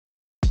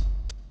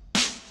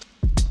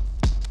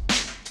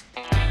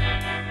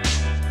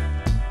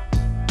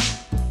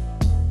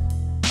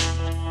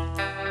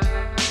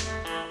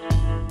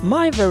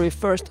My very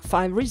first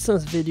 5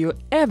 reasons video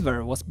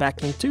ever was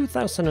back in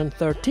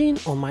 2013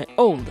 on my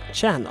old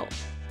channel.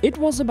 It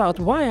was about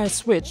why I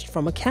switched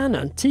from a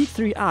Canon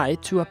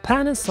T3i to a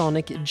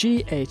Panasonic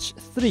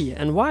GH3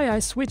 and why I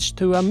switched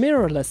to a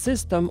mirrorless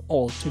system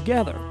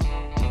altogether.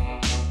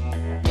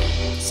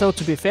 So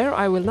to be fair,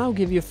 I will now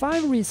give you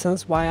 5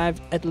 reasons why I've,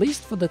 at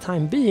least for the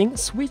time being,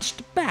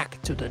 switched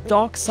back to the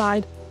dark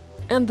side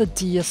and the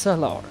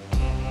DSLR.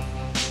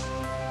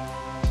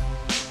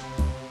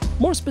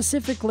 More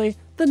specifically,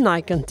 the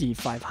Nikon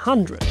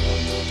D500.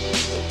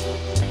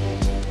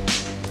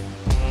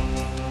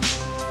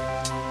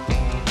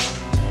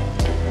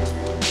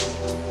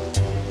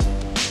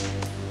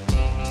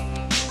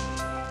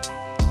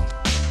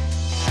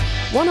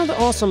 One of the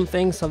awesome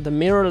things of the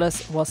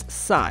mirrorless was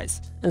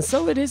size, and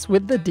so it is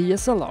with the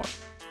DSLR.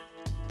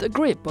 The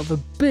grip of a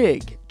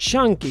big,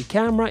 chunky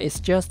camera is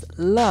just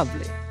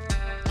lovely.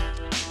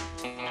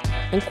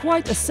 And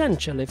quite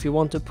essential if you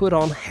want to put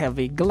on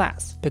heavy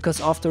glass, because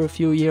after a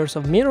few years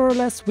of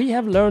mirrorless we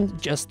have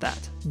learned just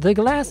that. The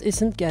glass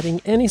isn't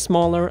getting any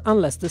smaller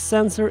unless the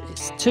sensor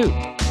is too.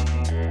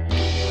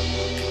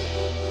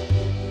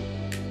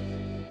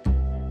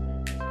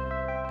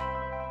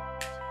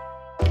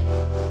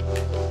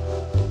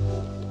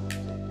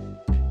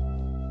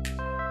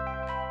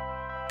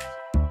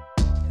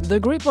 The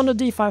grip on the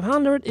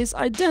D500 is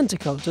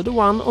identical to the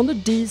one on the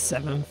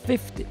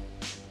D750.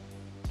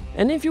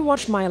 And if you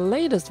watch my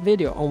latest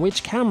video on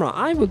which camera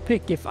I would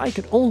pick if I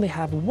could only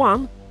have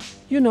one,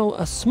 you know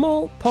a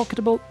small,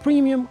 pocketable,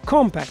 premium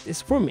compact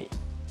is for me.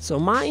 So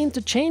my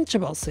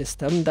interchangeable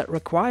system that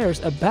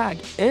requires a bag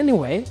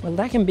anyway, well,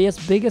 that can be as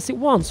big as it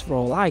wants for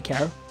all I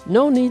care.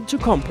 No need to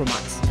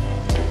compromise.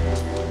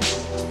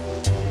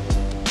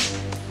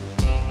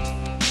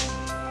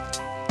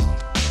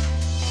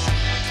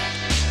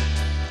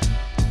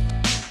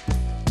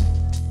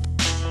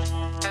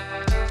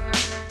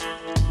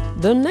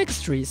 The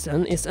next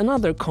reason is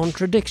another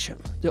contradiction,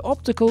 the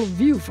optical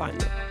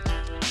viewfinder.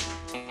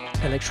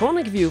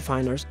 Electronic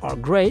viewfinders are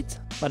great,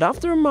 but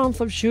after a month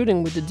of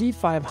shooting with the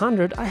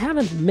D500 I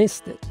haven't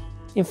missed it.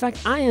 In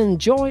fact, I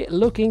enjoy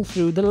looking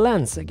through the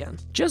lens again.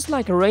 Just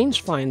like a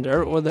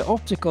rangefinder or the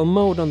optical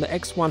mode on the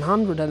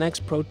X100 and X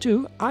Pro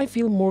 2, I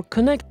feel more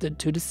connected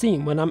to the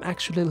scene when I'm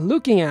actually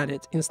looking at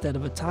it instead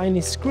of a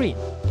tiny screen.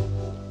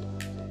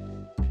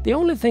 The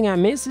only thing I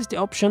miss is the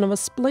option of a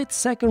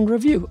split-second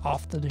review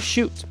after the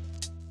shoot.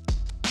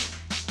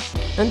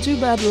 And too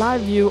bad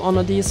live view on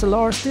a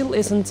DSLR still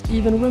isn't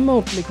even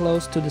remotely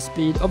close to the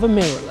speed of a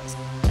mirrorless.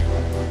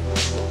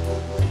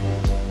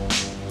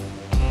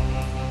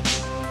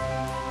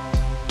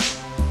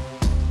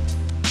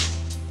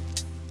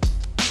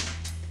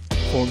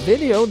 For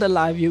video the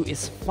live view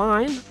is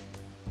fine,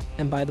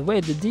 and by the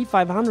way the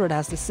D500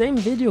 has the same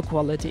video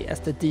quality as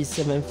the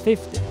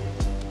D750.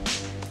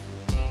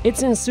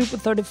 It's in Super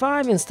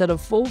 35 instead of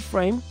full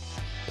frame,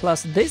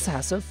 plus this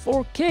has a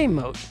 4K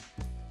mode.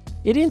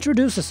 It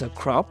introduces a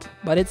crop,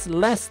 but it's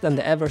less than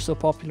the ever so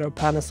popular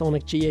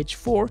Panasonic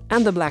GH4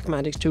 and the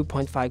Blackmagic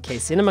 2.5K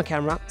cinema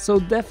camera,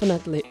 so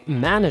definitely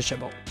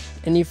manageable.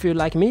 And if you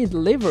like me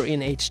deliver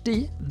in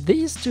HD,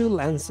 these two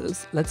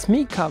lenses lets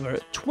me cover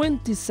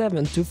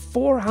 27 to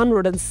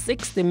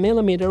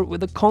 460mm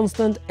with a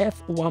constant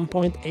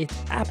f1.8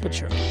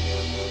 aperture.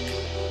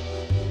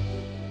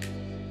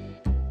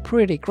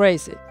 Pretty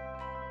crazy.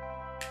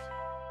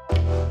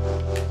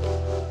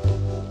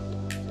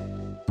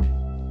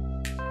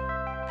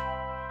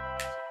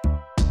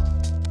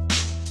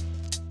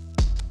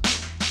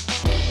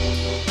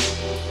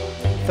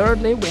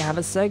 Thirdly, we have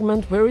a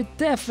segment where it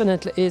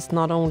definitely is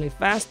not only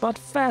fast, but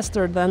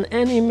faster than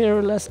any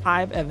mirrorless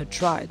I've ever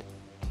tried.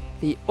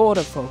 The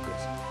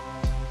autofocus.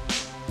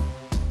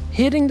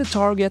 Hitting the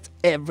target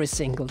every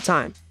single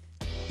time.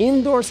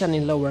 Indoors and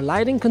in lower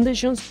lighting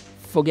conditions,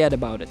 forget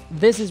about it.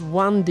 This is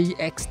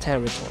 1DX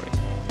territory.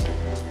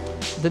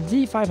 The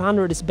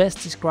D500 is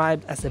best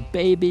described as a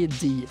baby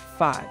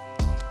D5.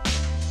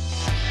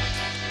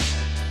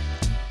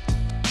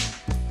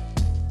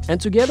 And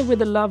together with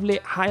the lovely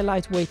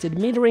highlight weighted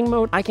metering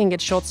mode, I can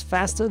get shots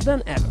faster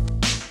than ever.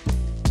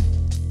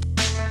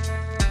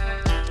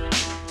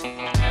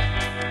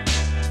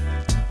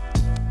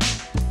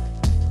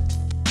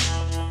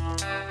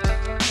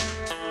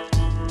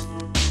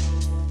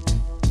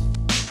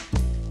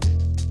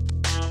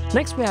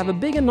 Next we have a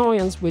big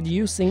annoyance with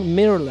using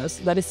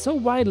mirrorless that is so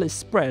widely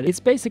spread, it's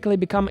basically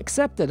become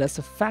accepted as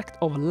a fact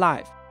of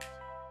life.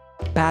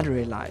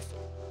 Battery life.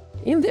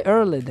 In the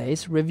early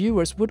days,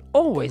 reviewers would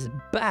always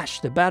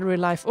bash the battery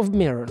life of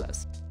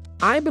mirrorless.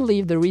 I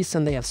believe the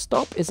reason they have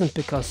stopped isn't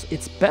because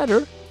it's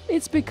better,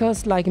 it's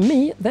because, like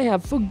me, they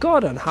have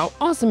forgotten how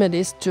awesome it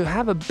is to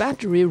have a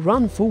battery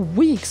run for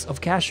weeks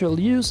of casual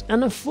use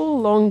and a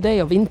full long day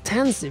of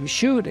intensive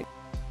shooting.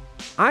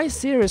 I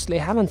seriously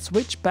haven't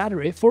switched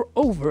battery for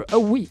over a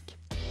week.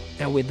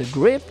 And with the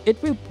grip, it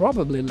will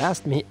probably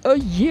last me a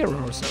year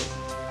or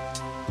so.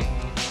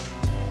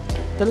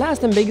 The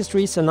last and biggest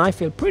reason I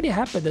feel pretty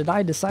happy that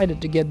I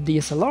decided to get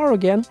DSLR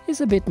again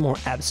is a bit more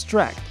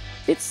abstract.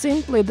 It's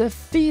simply the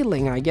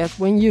feeling I get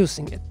when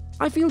using it.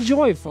 I feel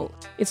joyful.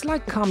 It's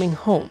like coming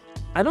home.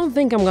 I don't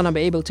think I'm gonna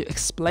be able to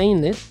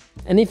explain it,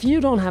 and if you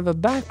don't have a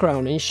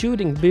background in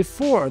shooting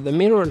before the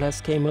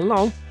mirrorless came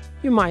along,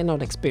 you might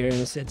not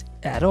experience it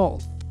at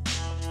all.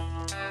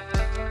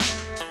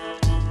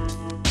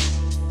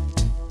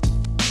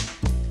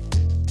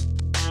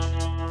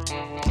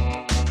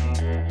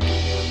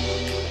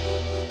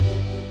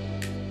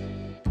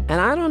 And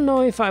I don't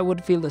know if I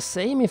would feel the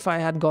same if I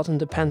had gotten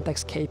the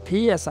Pentax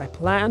KP as I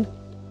planned,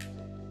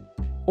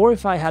 or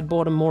if I had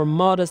bought a more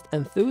modest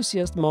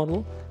enthusiast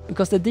model,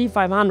 because the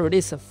D500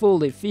 is a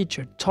fully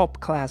featured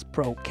top-class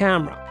pro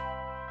camera.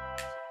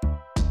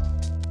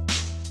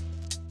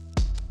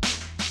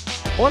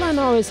 All I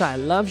know is I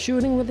love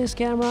shooting with this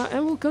camera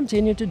and will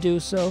continue to do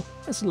so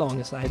as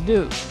long as I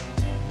do.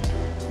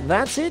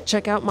 That's it,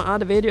 check out my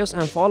other videos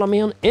and follow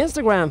me on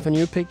Instagram for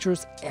new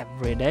pictures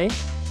every day.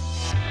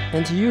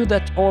 And to you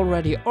that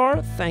already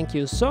are, thank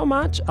you so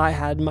much. I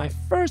had my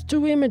first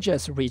 2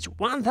 images reach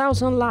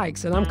 1000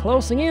 likes and I'm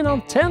closing in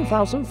on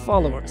 10,000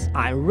 followers.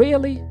 I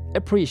really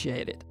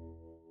appreciate it.